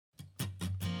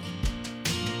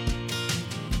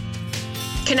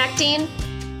connecting,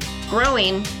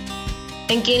 growing,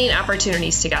 and gaining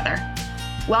opportunities together.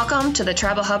 Welcome to the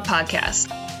Travel Hub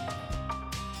Podcast.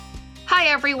 Hi,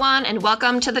 everyone, and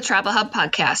welcome to the Travel Hub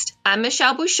Podcast. I'm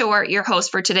Michelle Bouchard, your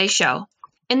host for today's show.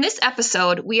 In this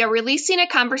episode, we are releasing a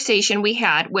conversation we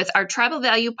had with our Travel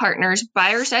Value Partners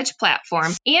Buyer's Edge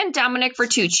platform and Dominic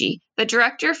Vertucci, the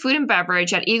Director of Food and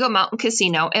Beverage at Eagle Mountain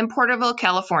Casino in Porterville,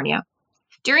 California.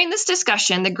 During this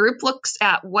discussion, the group looks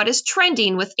at what is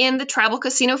trending within the travel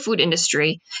casino food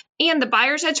industry, and the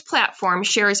Buyer's Edge platform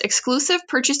shares exclusive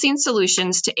purchasing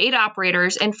solutions to aid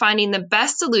operators in finding the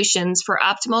best solutions for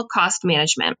optimal cost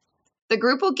management. The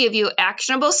group will give you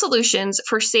actionable solutions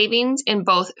for savings in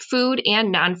both food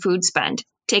and non-food spend.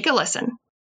 Take a listen.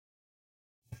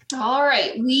 All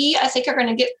right, I think are going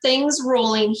to get things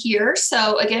rolling here.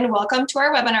 So again, welcome to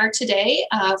our webinar today,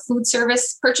 Food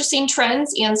Service Purchasing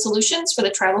Trends and Solutions for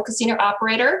the Travel Casino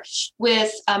Operator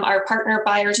with our partner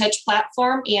Buyer's Edge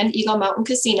platform and Eagle Mountain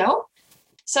Casino.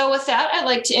 So with that, I'd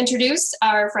like to introduce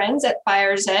our friends at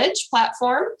Buyer's Edge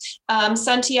platform.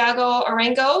 Santiago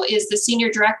Arango is the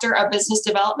Senior Director of Business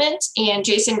Development, and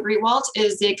Jason Greenwalt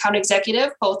is the Account Executive,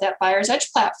 both at Buyer's Edge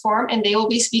platform, and they will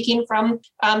be speaking from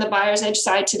the Buyer's Edge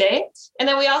side today. And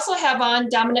then we also have on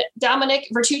Dominic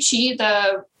Vertucci,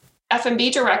 the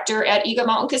F&B Director at Eagle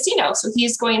Mountain Casino. So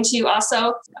he's going to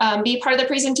also be part of the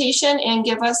presentation and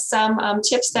give us some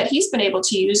tips that he's been able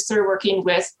to use through working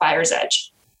with Buyer's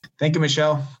Edge. Thank you,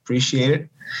 Michelle. Appreciate it.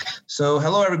 So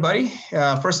hello, everybody.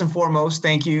 First and foremost,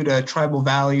 thank you to Tribal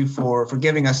Value for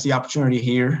giving us the opportunity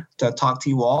here to talk to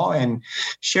you all and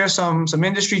share some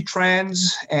industry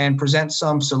trends and present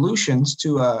some solutions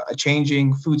to a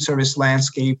changing food service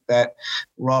landscape that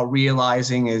we're all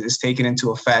realizing is taken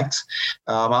into effect.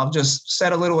 I'll just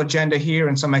set a little agenda here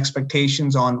and some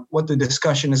expectations on what the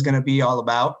discussion is going to be all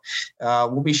about.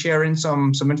 We'll be sharing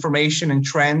some information and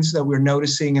trends that we're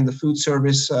noticing in the food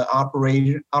service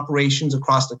operations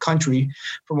across the country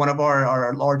from one of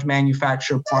our large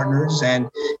manufacturer partners, and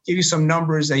give you some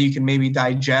numbers that you can maybe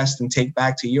digest and take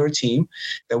back to your team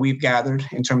that we've gathered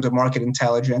in terms of market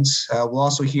intelligence. We'll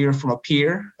also hear from a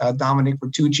peer, Dominic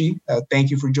Vertucci.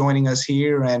 Thank you for joining us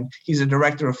here. And he's the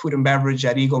Director of Food and Beverage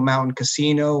at Eagle Mountain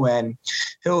Casino, and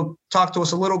he'll talk to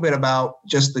us a little bit about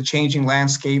just the changing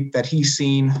landscape that he's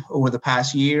seen over the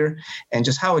past year and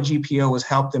just how a GPO has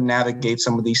helped him navigate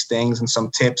some of these things and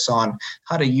some tips on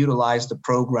how to utilize the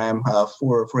program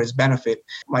for his benefit.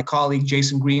 My colleague,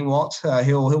 Jason Greenwalt,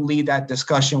 he'll lead that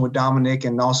discussion with Dominic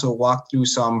and also walk through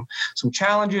some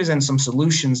challenges and some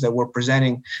solutions that we're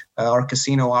presenting our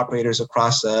casino operators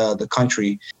across the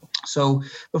country. So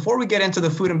before we get into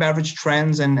the food and beverage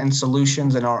trends and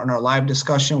solutions in our live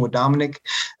discussion with Dominic,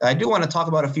 I do want to talk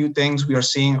about a few things we are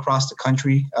seeing across the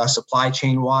country, supply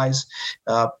chain wise.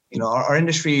 Our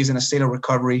industry is in a state of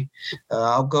recovery.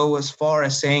 I'll go as far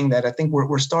as saying that I think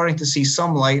we're starting to see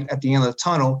some light at the end of the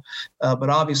tunnel, but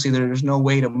obviously there's no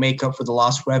way to make up for the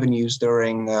lost revenues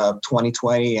during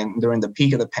 2020 and during the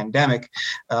peak of the pandemic.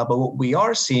 But what we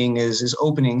are seeing is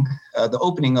the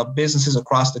opening of businesses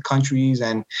across the countries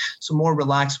and some more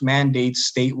relaxed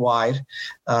mandates statewide.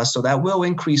 So that will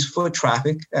increase foot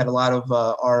traffic at a lot of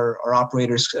our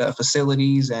operators'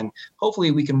 facilities, and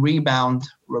hopefully we can rebound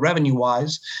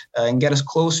revenue-wise and get us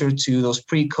closer to those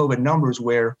pre-COVID numbers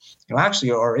where,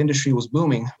 actually our industry was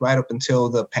booming right up until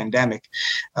the pandemic.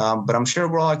 But I'm sure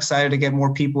we're all excited to get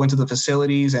more people into the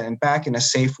facilities and back in a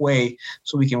safe way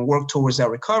so we can work towards that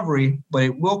recovery. But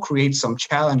it will create some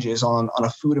challenges on a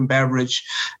food and beverage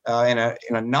in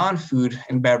a non-food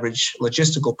and beverage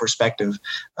logistical perspective.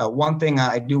 One thing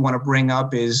I do want to bring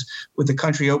up is with the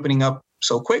country opening up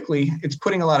so quickly, it's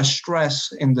putting a lot of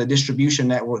stress in the distribution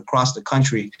network across the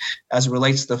country as it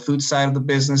relates to the food side of the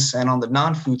business and on the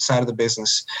non-food side of the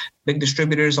business. Big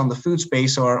distributors on the food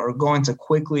space are going to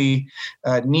quickly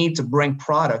need to bring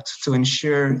product to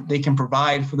ensure they can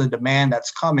provide for the demand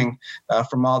that's coming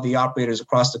from all the operators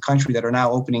across the country that are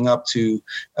now opening up to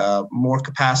more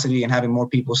capacity and having more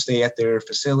people stay at their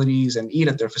facilities and eat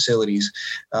at their facilities.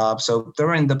 So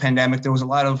during the pandemic, there was a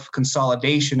lot of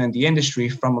consolidation in the industry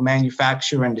from a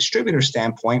manufacturer and distributor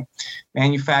standpoint.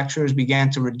 Manufacturers began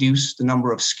to reduce the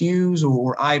number of SKUs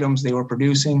or items they were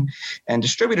producing, and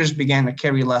distributors began to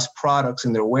carry less products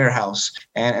in their warehouse.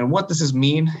 And what does this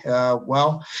mean?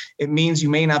 Well, it means you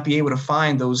may not be able to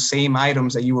find those same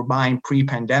items that you were buying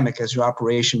pre-pandemic as your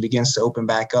operation begins to open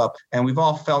back up. And we've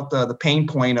all felt the pain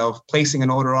point of placing an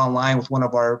order online with one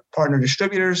of our partner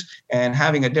distributors and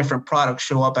having a different product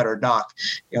show up at our dock.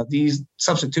 These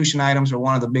substitution items are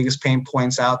one of the biggest pain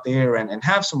points out there and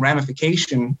have some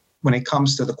ramification when it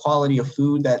comes to the quality of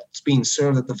food that's being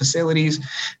served at the facilities,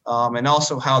 and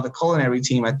also how the culinary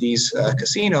team at these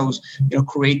casinos,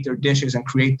 create their dishes and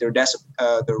create their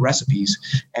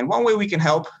recipes. And one way we can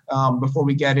help, before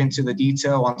we get into the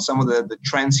detail on some of the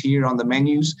trends here on the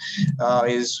menus,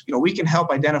 is we can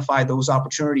help identify those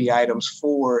opportunity items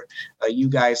for you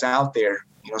guys out there.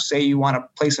 Say you want to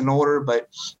place an order, but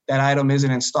that item isn't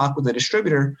in stock with the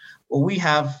distributor. Well, we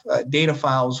have data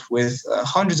files with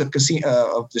hundreds of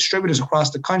distributors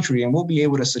across the country, and we'll be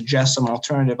able to suggest some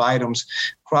alternative items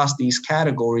across these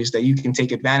categories that you can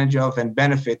take advantage of and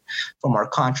benefit from our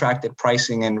contracted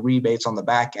pricing and rebates on the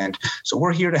back end. So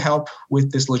we're here to help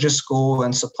with this logistical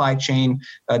and supply chain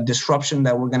disruption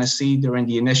that we're going to see during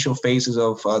the initial phases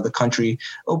of the country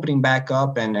opening back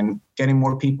up and getting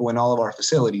more people in all of our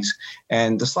facilities.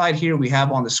 And the slide here we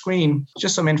have on the screen,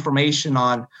 just some information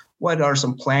on what are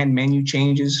some planned menu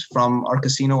changes from our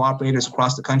casino operators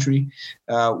across the country.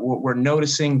 We're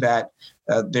noticing that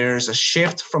there's a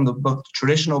shift from the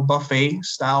traditional buffet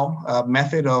style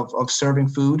method of serving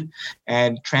food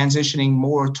and transitioning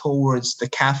more towards the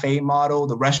cafe model,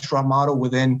 the restaurant model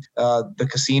within the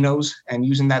casinos, and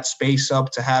using that space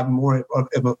up to have more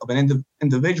of an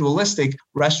individualistic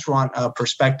restaurant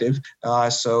perspective.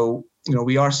 So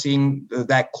we are seeing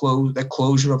that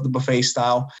closure of the buffet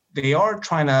style. They are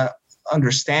trying to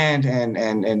understand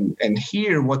and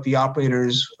hear what the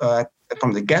operators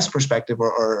from the guest perspective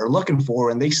are looking for,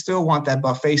 and they still want that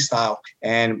buffet style.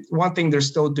 And one thing they're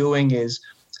still doing is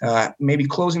maybe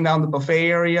closing down the buffet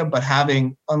area, but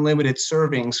having unlimited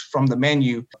servings from the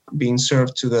menu being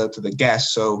served to the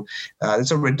guests. So it's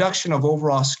a reduction of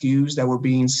overall SKUs that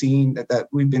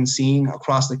we've been seeing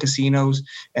across the casinos,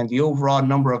 and the overall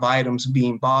number of items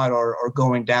being bought are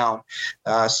going down.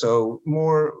 So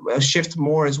a shift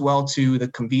more as well to the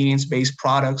convenience-based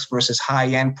products versus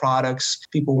high-end products.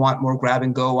 People want more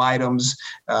grab-and-go items,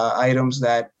 items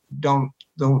that don't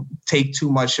take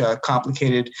too much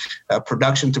complicated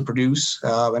production to produce.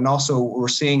 And also we're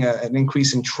seeing an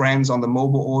increase in trends on the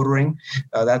mobile ordering.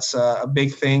 That's a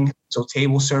big thing. So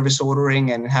table service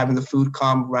ordering and having the food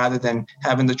come rather than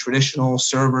having the traditional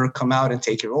server come out and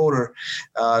take your order.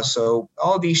 So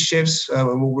all these shifts,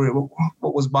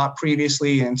 what was bought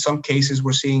previously, in some cases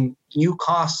we're seeing new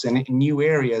costs in new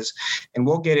areas. And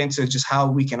we'll get into just how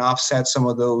we can offset some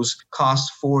of those costs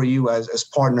for you as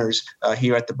partners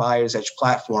here at the Buyers Edge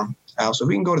platform. So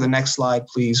we can go to the next slide,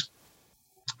 please.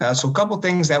 So a couple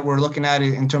things that we're looking at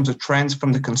in terms of trends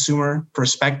from the consumer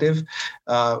perspective.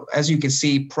 As you can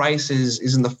see, price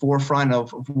is in the forefront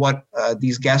of what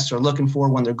these guests are looking for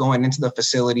when they're going into the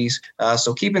facilities.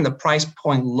 So keeping the price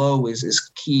point low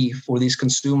is key for these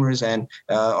consumers, and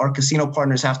our casino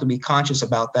partners have to be conscious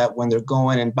about that when they're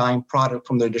going and buying product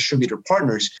from their distributor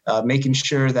partners, making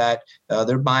sure that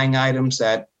they're buying items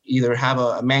that either have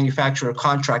a manufacturer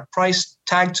contract price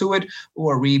tag to it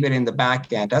or a rebate in the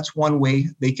back end. That's one way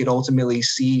they could ultimately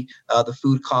see the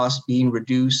food costs being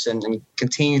reduced and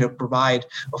continue to provide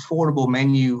affordable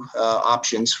menu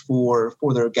options for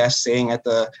their guests staying at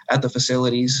the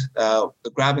facilities.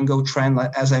 The grab and go trend,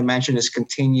 as I mentioned, is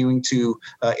continuing to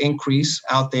increase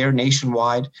out there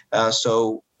nationwide.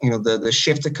 So the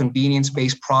shift to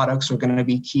convenience-based products are going to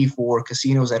be key for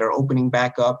casinos that are opening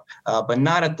back up, but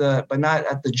not at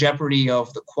the jeopardy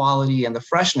of the quality and the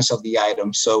freshness of the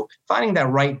items. So finding that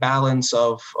right balance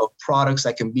of products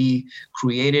that can be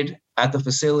created at the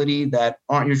facility that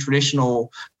aren't your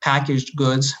traditional packaged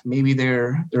goods. Maybe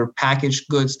they're packaged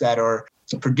goods that are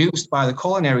produced by the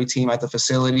culinary team at the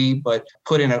facility, but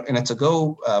put in a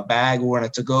to-go bag or in a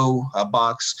to-go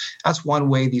box. That's one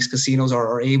way these casinos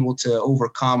are able to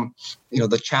overcome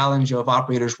the challenge of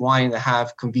operators wanting to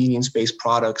have convenience-based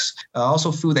products. Also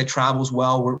food that travels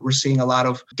well. We're seeing a lot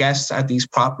of guests at these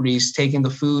properties taking the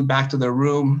food back to their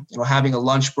room, having a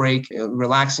lunch break,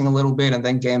 relaxing a little bit, and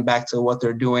then getting back to what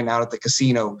they're doing out at the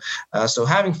casino. So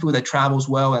having food that travels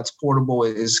well and it's portable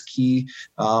is key.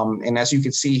 And as you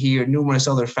can see here, numerous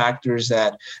other factors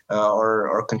that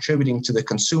are contributing to the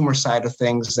consumer side of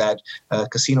things that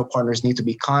casino partners need to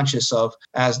be conscious of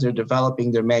as they're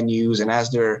developing their menus and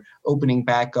as they're opening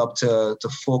back up to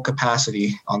full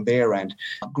capacity on their end.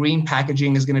 Green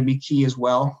packaging is going to be key as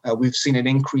well. We've seen an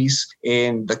increase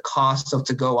in the cost of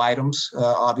to-go items,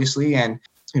 obviously, and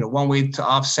one way to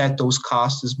offset those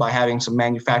costs is by having some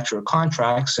manufacturer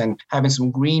contracts and having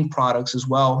some green products as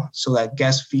well, so that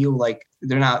guests feel like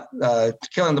they're not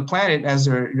killing the planet as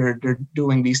they're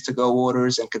doing these to-go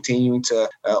orders and continuing to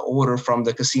order from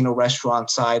the casino restaurant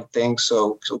side of things.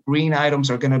 So green items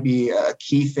are going to be a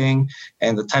key thing,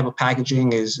 and the type of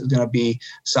packaging is going to be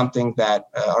something that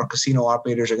our casino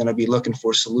operators are going to be looking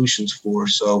for solutions for.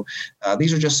 So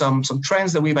these are just some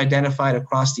trends that we've identified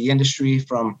across the industry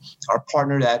from our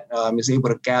partner that is able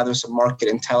to gather some market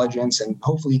intelligence, and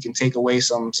hopefully you can take away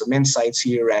some insights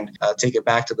here and take it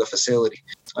back to the facility.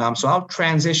 So I'll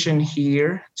transition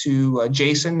here to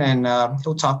Jason, and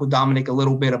he'll talk with Dominic a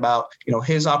little bit about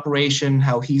his operation,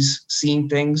 how he's seen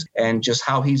things, and just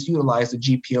how he's utilized the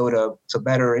GPO to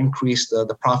better increase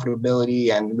the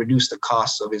profitability and reduce the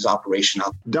costs of his operation.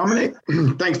 Dominic,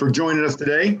 thanks for joining us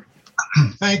today.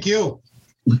 Thank you.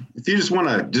 If you just want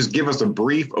to just give us a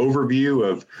brief overview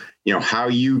of how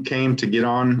you came to get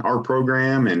on our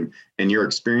program and your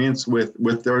experience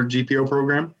with our GPO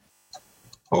program.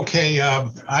 Okay,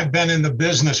 I've been in the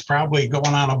business probably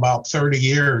going on about 30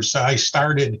 years. I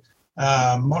started,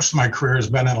 most of my career has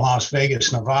been in Las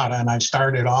Vegas, Nevada, and I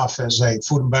started off as a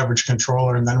food and beverage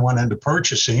controller and then went into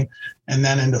purchasing and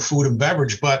then into food and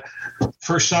beverage. But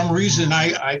for some reason,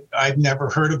 I'd never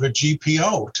heard of a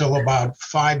GPO till about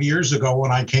 5 years ago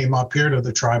when I came up here to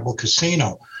the Tribal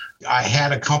Casino. I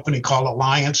had a company called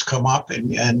Alliance come up,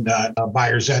 and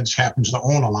Buyers Edge happens to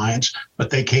own Alliance,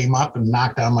 but they came up and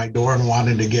knocked on my door and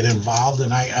wanted to get involved,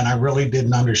 and I really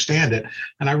didn't understand it.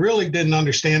 And I really didn't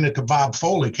understand it till Bob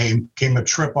Foley came a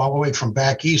trip all the way from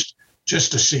back east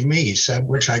just to see me, he said,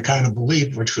 which I kind of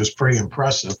believed, which was pretty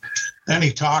impressive. Then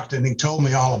he talked and he told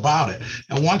me all about it.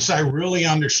 And once I really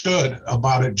understood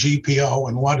about a GPO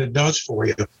and what it does for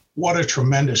you, what a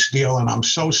tremendous deal, and I'm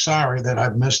so sorry that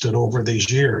I've missed it over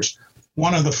these years.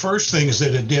 One of the first things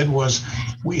that it did was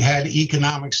we had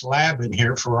Economics Lab in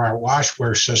here for our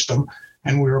washware system,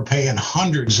 and we were paying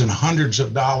hundreds and hundreds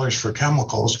of dollars for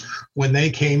chemicals. When they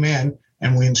came in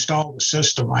and we installed the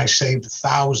system, I saved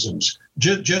thousands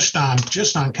just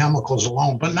on chemicals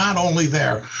alone. But not only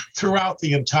there, throughout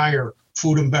the entire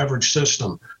food and beverage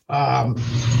system.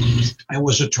 It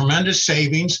was a tremendous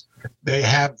savings. They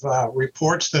have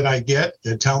reports that I get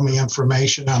that tell me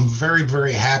information. I'm very,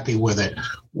 very happy with it.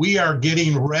 We are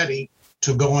getting ready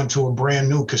to go into a brand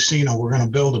new casino. We're going to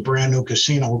build a brand new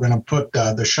casino. We're going to put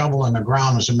the shovel in the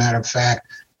ground, as a matter of fact,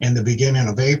 in the beginning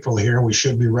of April here. We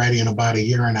should be ready in about a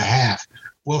year and a half.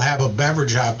 We'll have a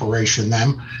beverage operation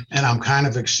then, and I'm kind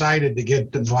of excited to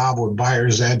get involved with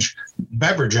Buyers Edge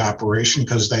beverage operation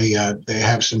because they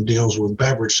have some deals with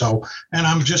beverage. So, and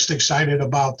I'm just excited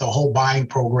about the whole buying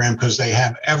program because they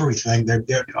have everything. They're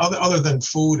other than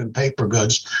food and paper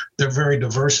goods, they're very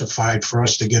diversified for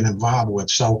us to get involved with.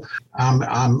 So,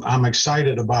 I'm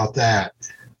excited about that.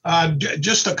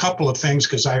 Just a couple of things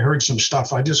because I heard some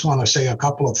stuff. I just want to say a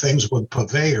couple of things with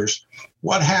purveyors.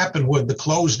 What happened with the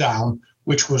close down,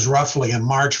 which was roughly in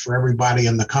March for everybody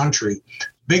in the country,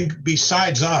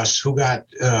 besides us who got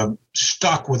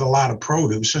stuck with a lot of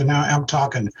produce, and now I'm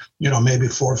talking, maybe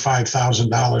 $4,000 or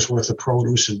 $5,000 worth of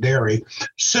produce and dairy.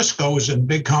 Cisco's and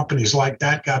big companies like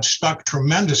that got stuck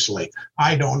tremendously.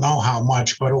 I don't know how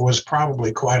much, but it was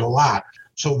probably quite a lot.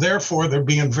 So therefore, they're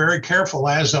being very careful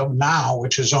as of now,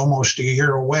 which is almost a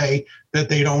year away, that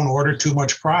they don't order too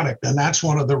much product. And that's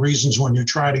one of the reasons when you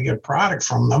try to get product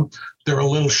from them, they're a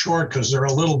little short because they're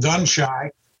a little gun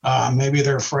shy. Maybe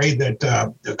they're afraid that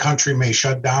the country may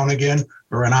shut down again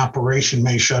or an operation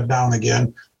may shut down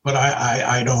again. But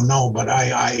I don't know. But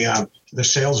the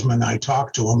salesman, I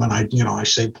talk to him and I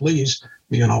say, please,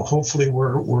 hopefully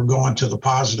we're going to the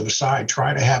positive side.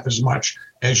 Try to have as much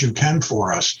as you can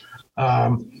for us.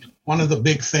 One of the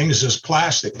big things is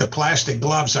plastic. The plastic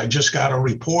gloves, I just got a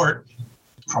report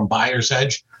from Buyers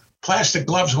Edge. Plastic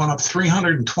gloves went up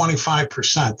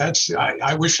 325%.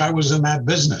 I wish I was in that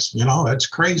business. That's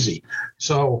crazy.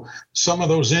 So some of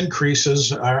those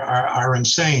increases are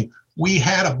insane. We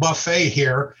had a buffet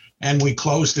here and we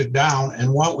closed it down.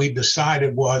 And what we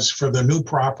decided was for the new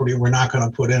property, we're not going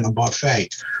to put in a buffet.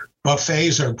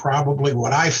 Buffets are probably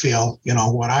what I feel,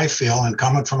 and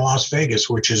coming from Las Vegas,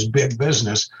 which is big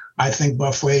business, I think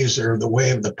buffets are the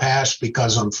way of the past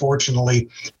because unfortunately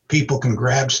people can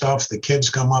grab stuff, the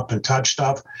kids come up and touch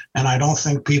stuff, and I don't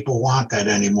think people want that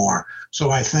anymore.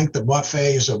 So I think the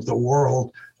buffets of the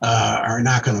world are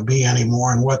not going to be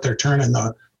anymore, and what they're turning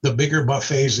the bigger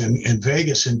buffets in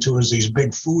Vegas into is these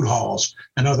big food halls.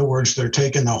 In other words, they're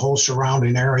taking the whole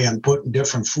surrounding area and putting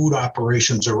different food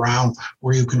operations around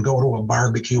where you can go to a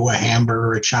barbecue, a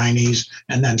hamburger, a Chinese,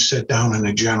 and then sit down in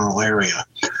a general area.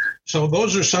 So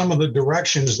those are some of the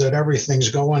directions that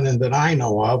everything's going and that I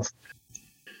know of.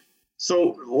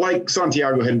 So like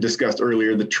Santiago had discussed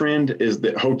earlier, the trend is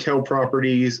that hotel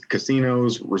properties,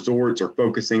 casinos, resorts are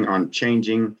focusing on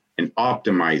changing and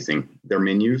optimizing their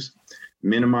menus,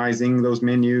 minimizing those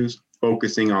menus,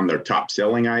 focusing on their top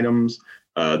selling items,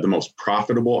 the most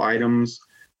profitable items.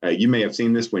 You may have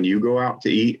seen this when you go out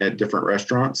to eat at different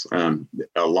restaurants, a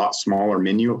lot smaller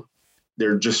menu.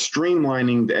 They're just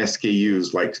streamlining the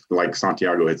SKUs, like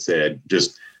Santiago had said,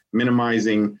 just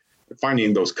minimizing,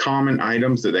 finding those common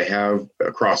items that they have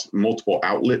across multiple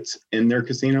outlets in their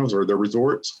casinos or their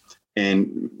resorts.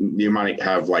 And you might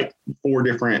have like 4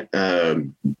 different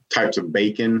types of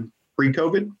bacon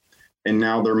pre-COVID. And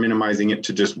now they're minimizing it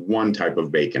to just one type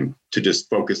of bacon, to just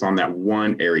focus on that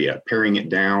one area, paring it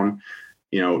down,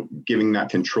 giving that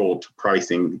control to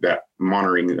pricing, that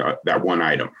monitoring that one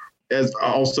item. As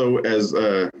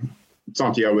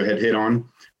Santiago had hit on,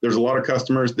 there's a lot of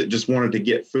customers that just wanted to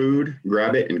get food,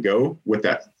 grab it and go with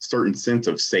that certain sense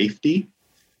of safety.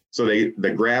 So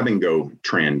the grab and go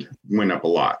trend went up a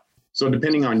lot. So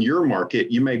depending on your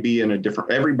market, you may be in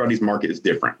everybody's market is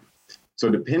different. So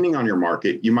depending on your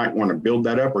market, you might want to build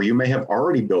that up, or you may have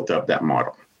already built up that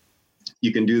model.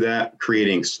 You can do that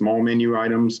creating small menu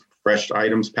items, fresh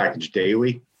items packaged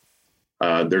daily.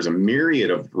 There's a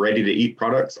myriad of ready-to-eat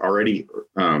products already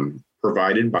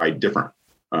provided by different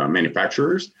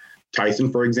manufacturers.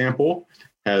 Tyson, for example,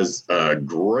 has a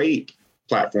great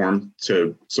platform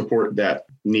to support that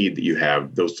need that you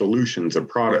have, those solutions and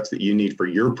products that you need for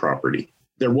your property.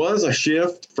 There was a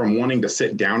shift from wanting to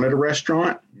sit down at a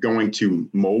restaurant, going to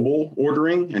mobile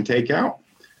ordering and takeout.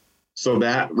 So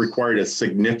that required a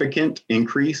significant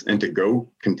increase in to-go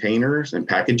containers and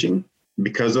packaging.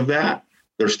 Because of that,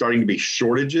 there's starting to be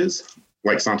shortages,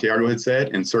 like Santiago had said,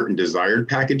 in certain desired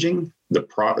packaging, the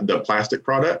plastic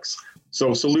products.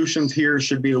 So solutions here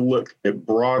should be to look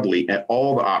broadly at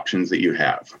all the options that you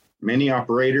have. Many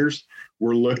operators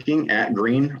were looking at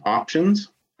green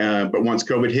options, but once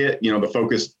COVID hit,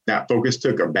 that focus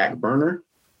took a back burner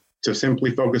to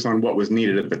simply focus on what was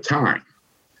needed at the time.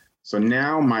 So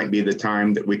now might be the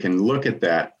time that we can look at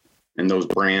that and those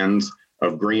brands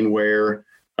of greenware,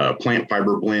 plant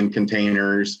fiber blend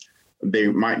containers. They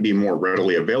might be more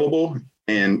readily available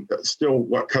and still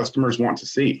what customers want to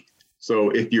see.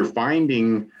 So if you're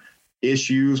finding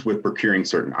issues with procuring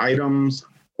certain items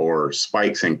or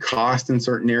spikes in cost in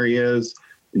certain areas,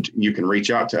 you can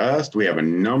reach out to us. We have a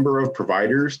number of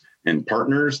providers and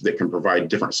partners that can provide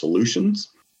different solutions.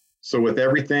 So with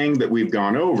everything that we've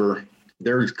gone over,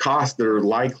 there's costs that are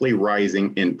likely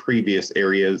rising in previous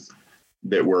areas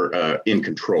that were in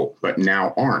control, but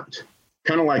now aren't.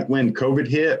 Kind of like when COVID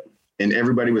hit and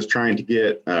everybody was trying to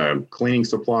get cleaning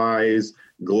supplies,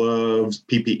 gloves,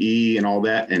 PPE, and all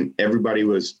that, and everybody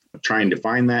was trying to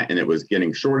find that, and it was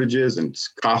getting shortages and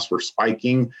costs were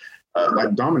spiking.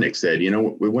 Like Dominic said,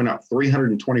 we went up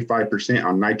 325%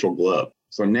 on nitrile glove.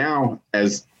 So now,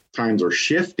 as times are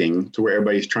shifting to where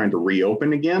everybody's trying to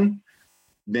reopen again,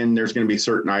 then there's going to be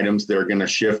certain items that are going to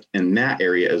shift in that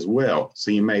area as well.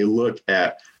 So you may look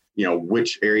at,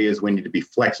 which areas we need to be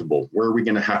flexible. Where are we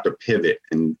going to have to pivot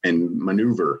and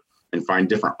maneuver and find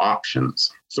different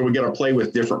options? So we got to play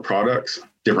with different products,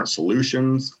 different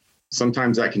solutions.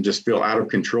 Sometimes that can just feel out of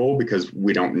control because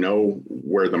we don't know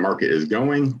where the market is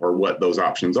going or what those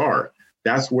options are.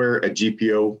 That's where a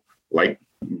GPO like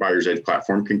Buyer's Edge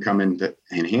platform can come in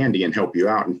handy and help you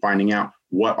out in finding out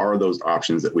what are those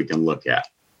options that we can look at.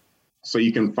 So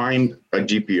you can find a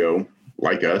GPO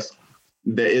like us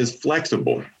that is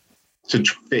flexible to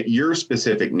fit your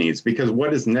specific needs, because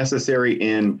what is necessary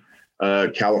in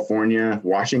California,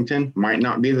 Washington might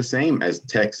not be the same as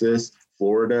Texas,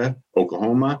 Florida,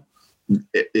 Oklahoma.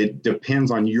 It depends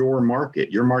on your market.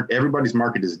 Everybody's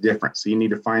market is different. So you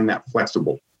need to find that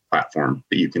flexible platform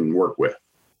that you can work with.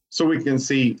 So we can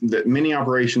see that many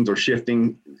operations are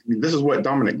shifting. This is what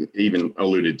Dominic even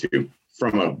alluded to,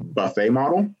 from a buffet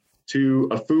model to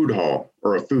a food hall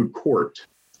or a food court,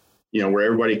 where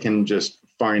everybody can just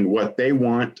find what they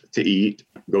want to eat,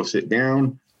 go sit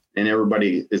down, and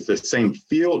everybody is the same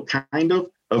feel kind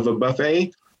of a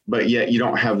buffet, but yet you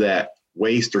don't have that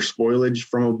waste or spoilage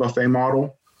from a buffet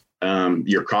model.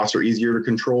 Your costs are easier to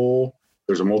control.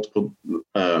 There's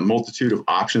a multitude of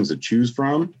options to choose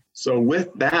from. So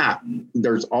with that,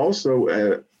 there's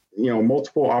also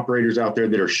multiple operators out there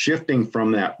that are shifting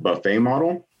from that buffet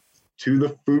model to the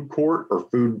food court or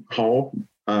food hall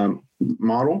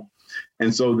model.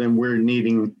 And so then we're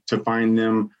needing to find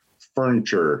them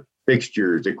furniture,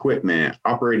 fixtures, equipment,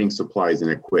 operating supplies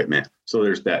and equipment. So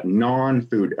there's that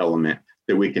non-food element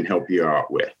that we can help you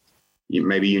out with.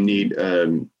 Maybe you need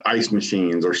ice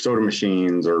machines or soda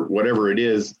machines or whatever it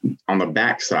is on the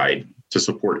backside to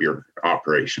support your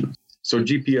operation. So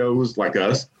GPOs like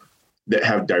us that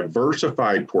have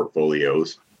diversified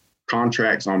portfolios,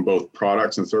 contracts on both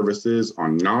products and services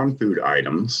on non-food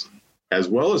items, as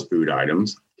well as food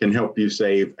items, can help you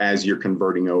save as you're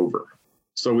converting over.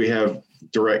 So we have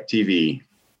DirecTV,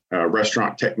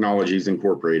 Restaurant Technologies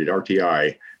Incorporated,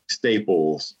 RTI,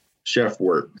 Staples,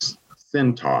 ChefWorks,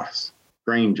 Cintas,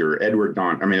 Grainger, Edward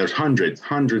Don. I mean, there's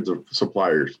hundreds of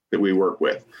suppliers that we work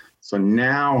with. So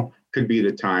now could be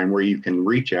the time where you can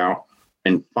reach out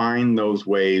and find those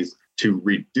ways to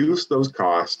reduce those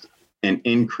costs and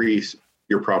increase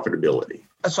your profitability.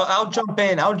 So I'll jump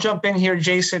in here,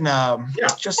 Jason.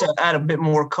 Just to add a bit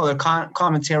more color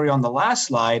commentary on the last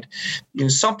slide,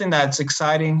 is something that's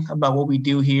exciting about what we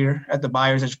do here at the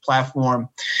Buyer's Edge platform.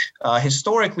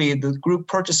 Historically, the group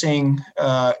purchasing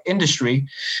industry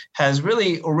has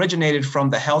really originated from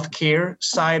the healthcare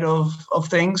side of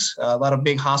things. A lot of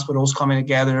big hospitals coming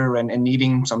together and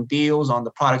needing some deals on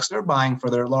the products they're buying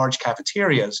for their large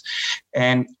cafeterias.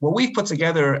 And what we've put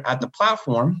together at the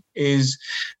platform is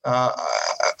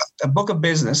a book of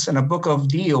business and a book of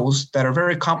deals that are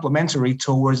very complementary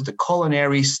towards the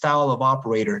culinary style of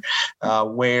operator,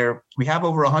 where we have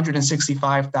over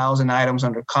 165,000 items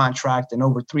under contract and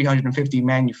over 350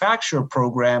 manufacturer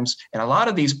programs. And a lot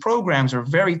of these programs are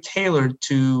very tailored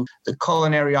to the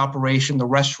culinary operation, the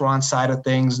restaurant side of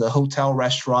things, the hotel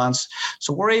restaurants.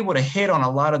 So we're able to hit on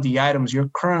a lot of the items you're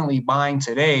currently buying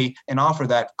today and offer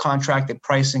that contracted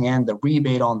pricing and the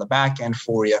rebate on the back end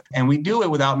for you. And we do it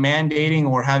without mandating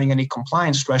or having any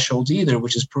compliance thresholds either,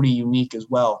 which is pretty unique as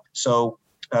well. So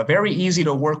very easy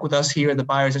to work with us here at the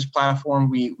Buyer's Edge platform.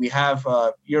 We have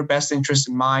your best interest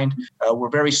in mind. We're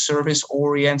very service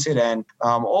oriented and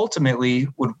ultimately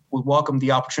would welcome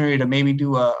the opportunity to maybe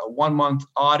do a 1 month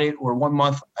audit or 1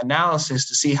 month analysis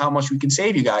to see how much we can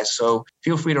save you guys. So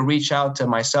feel free to reach out to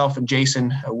myself and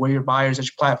Jason. We're your Buyer's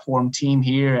Edge platform team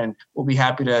here, and we'll be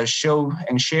happy to show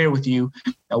and share with you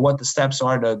what the steps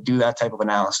are to do that type of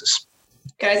analysis.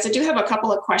 Guys, I do have a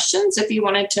couple of questions if you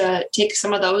wanted to take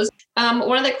some of those.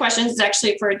 One of the questions is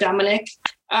actually for Dominic.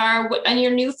 On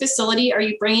your new facility, are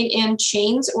you bringing in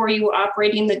chains or are you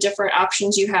operating the different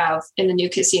options you have in the new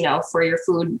casino for your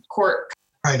food court?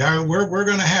 Right. We're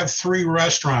going to have 3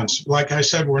 restaurants. Like I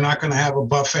said, we're not going to have a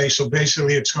buffet. So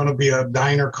basically, it's going to be a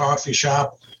diner, coffee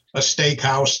shop, a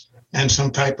steakhouse, and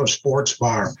some type of sports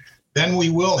bar. Then we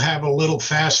will have a little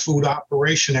fast food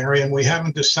operation area, and we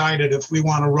haven't decided if we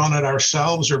want to run it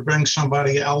ourselves or bring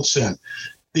somebody else in.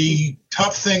 The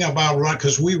tough thing about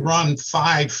because we run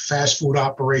 5 fast food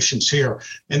operations here,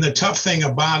 and the tough thing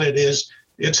about it is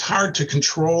it's hard to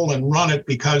control and run it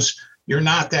because you're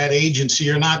not that agency.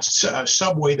 You're not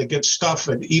Subway that gets stuff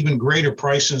at even greater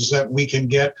prices that we can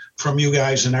get from you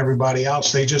guys and everybody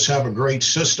else. They just have a great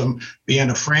system being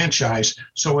a franchise.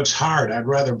 So it's hard. I'd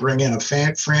rather bring in a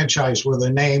franchise with a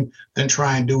name than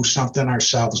try and do something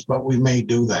ourselves, but we may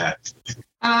do that.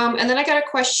 And then I got a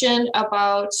question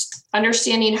about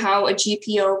understanding how a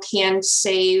GPO can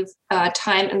save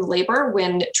time and labor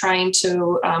when trying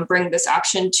to bring this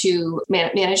option to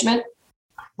management.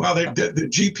 Well, the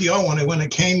GPO, when it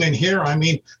came in here, I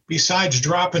mean, besides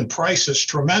dropping prices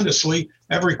tremendously,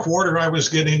 every quarter I was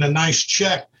getting a nice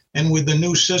check. And with the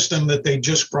new system that they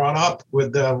just brought up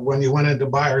with when you went into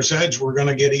Buyer's Edge, we're going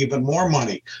to get even more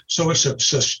money. So it's a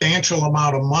substantial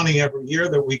amount of money every year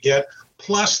that we get,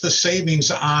 plus the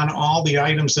savings on all the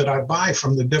items that I buy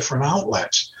from the different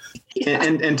outlets.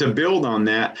 And to build on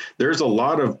that, there's a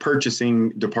lot of purchasing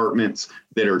departments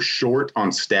that are short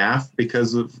on staff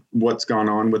because of what's gone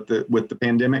on with the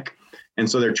pandemic. And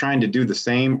so they're trying to do the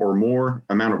same or more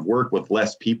amount of work with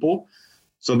less people.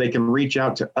 So they can reach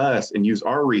out to us and use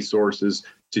our resources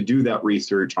to do that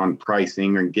research on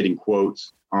pricing and getting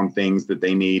quotes on things that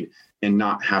they need and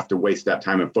not have to waste that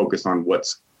time and focus on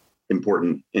what's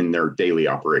important in their daily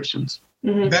operations.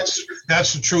 Mm-hmm.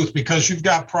 That's the truth, because you've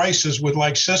got prices with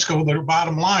like Cisco that are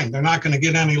bottom line. They're not going to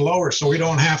get any lower, so we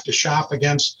don't have to shop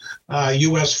against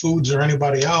U.S. Foods or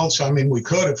anybody else. I mean, we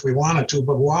could if we wanted to,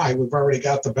 but why? We've already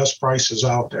got the best prices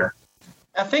out there.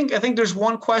 I think there's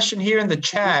one question here in the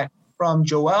chat from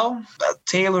Joel,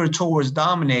 tailored towards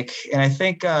Dominic, and I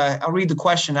think I'll read the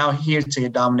question out here to you,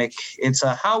 Dominic. It's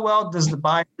how well does the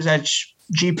Buyer's Edge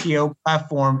GPO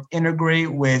platform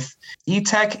integrate with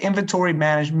eTech inventory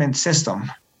management system?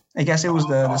 I guess it was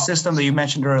the system that you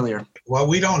mentioned earlier. Well,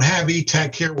 we don't have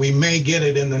eTech here. We may get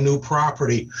it in the new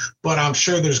property, but I'm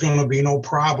sure there's going to be no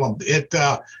problem.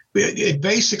 It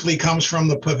basically comes from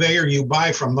the purveyor you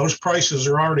buy from. Those prices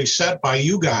are already set by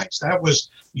you guys. That was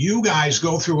You guys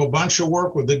go through a bunch of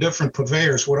work with the different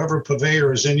purveyors, whatever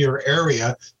purveyor is in your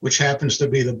area, which happens to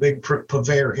be the big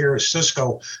purveyor here is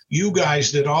Sysco. You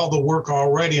guys did all the work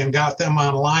already and got them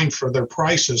online for their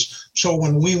prices. So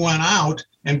when we went out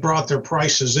and brought their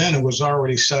prices in, it was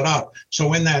already set up.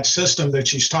 So in that system that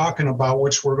she's talking about,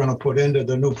 which we're going to put into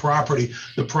the new property,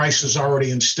 the price is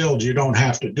already instilled. You don't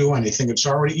have to do anything. It's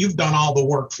already, you've done all the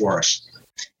work for us.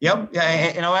 Yep. Yeah,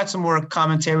 and I'll add some more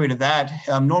commentary to that.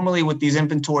 Normally with these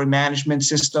inventory management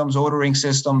systems, ordering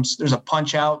systems, there's a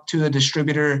punch out to the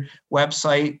distributor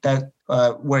website that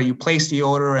where you place the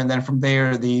order, and then from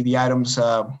there the items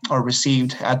are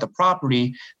received at the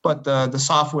property. But the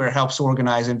software helps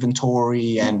organize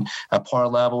inventory and par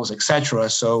levels, etc.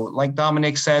 So like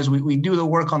Dominic says, we do the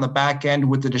work on the back end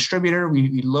with the distributor.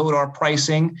 We load our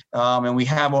pricing and we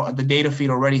have the data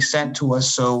feed already sent to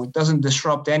us, so it doesn't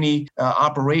disrupt any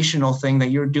operational thing that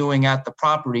you're doing at the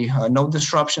property. No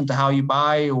disruption to how you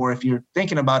buy, or if you're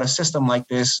thinking about a system like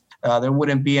this, there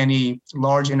wouldn't be any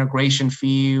large integration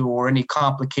fee or any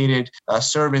complicated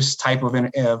service type of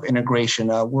integration.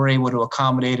 We're able to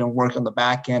accommodate and work on the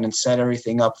back end and set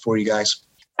everything up for you guys.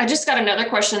 I just got another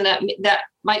question that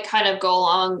might kind of go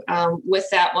along with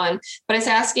that one, but it's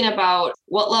asking about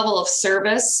what level of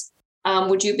service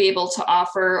would you be able to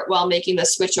offer while making the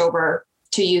switch over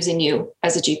to using you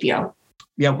as a GPO?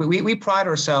 Yeah, we pride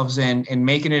ourselves in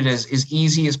making it as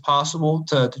easy as possible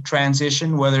to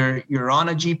transition, whether you're on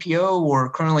a GPO or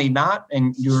currently not,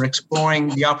 and you're exploring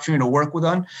the opportunity to work with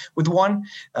one.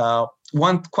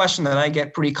 One question that I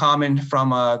get pretty common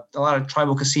from a lot of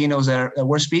tribal casinos that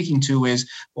we're speaking to is,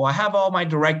 well, I have all my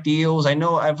direct deals. I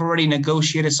know I've already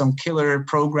negotiated some killer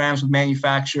programs with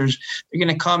manufacturers. They're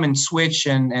going to come and switch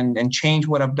and change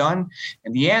what I've done.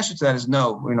 And the answer to that is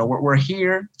no. We're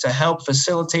here to help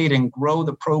facilitate and grow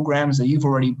the programs that you've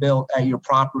already built at your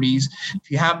properties.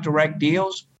 If you have direct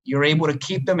deals, you're able to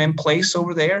keep them in place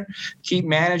over there, keep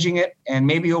managing it, and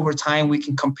maybe over time we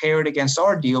can compare it against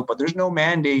our deal, but there's no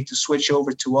mandate to switch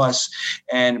over to us.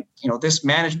 And this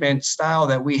management style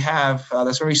that we have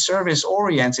that's very service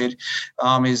oriented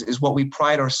is what we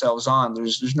pride ourselves on.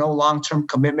 There's no long-term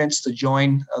commitments to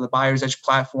join the Buyer's Edge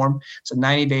platform. It's a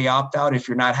 90-day opt-out if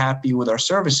you're not happy with our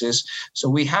services. So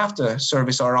we have to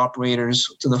service our operators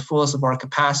to the fullest of our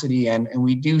capacity, and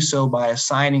we do so by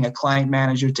assigning a client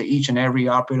manager to each and every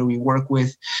operator we work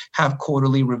with, have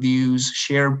quarterly reviews,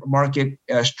 share market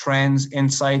trends,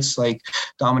 insights like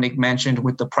Dominic mentioned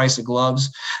with the price of gloves.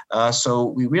 So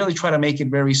we really try to make it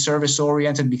very service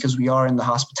oriented because we are in the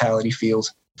hospitality field.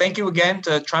 Thank you again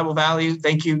to Tribal Value.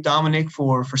 Thank you, Dominic,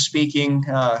 for speaking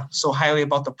so highly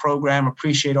about the program.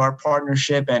 Appreciate our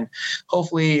partnership. And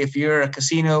hopefully, if you're a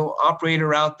casino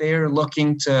operator out there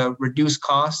looking to reduce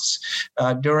costs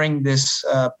during this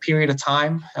period of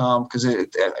time, because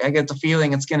I get the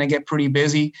feeling it's going to get pretty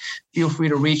busy, feel free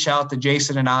to reach out to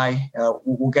Jason and I.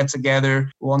 We'll get together.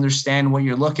 We'll understand what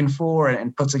you're looking for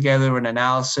and put together an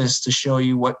analysis to show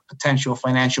you what potential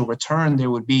financial return there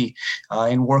would be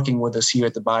in working with us here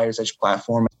at the Buyer's Edge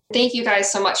platform. Thank you guys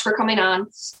so much for coming on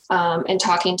and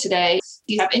talking today. If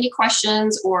you have any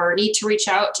questions or need to reach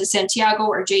out to Santiago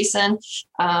or Jason,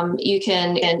 you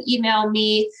can email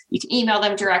me. You can email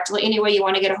them directly. Any way you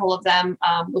want to get a hold of them,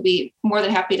 we'll be more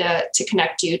than happy to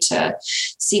connect you to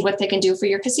see what they can do for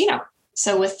your casino.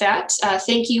 So with that,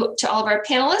 thank you to all of our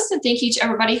panelists, and thank you to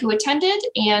everybody who attended,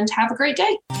 and have a great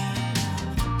day.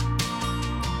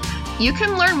 You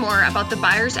can learn more about the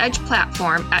Buyer's Edge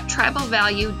platform at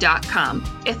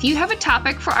tribalvalue.com. If you have a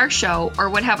topic for our show or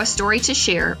would have a story to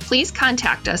share, please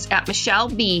contact us at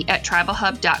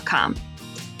michelleb@tribalhub.com.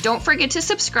 Don't forget to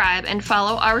subscribe and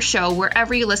follow our show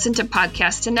wherever you listen to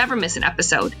podcasts to never miss an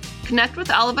episode. Connect with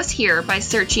all of us here by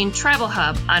searching Tribal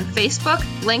Hub on Facebook,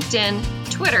 LinkedIn,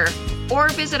 Twitter, or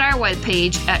visit our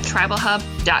webpage at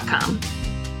tribalhub.com.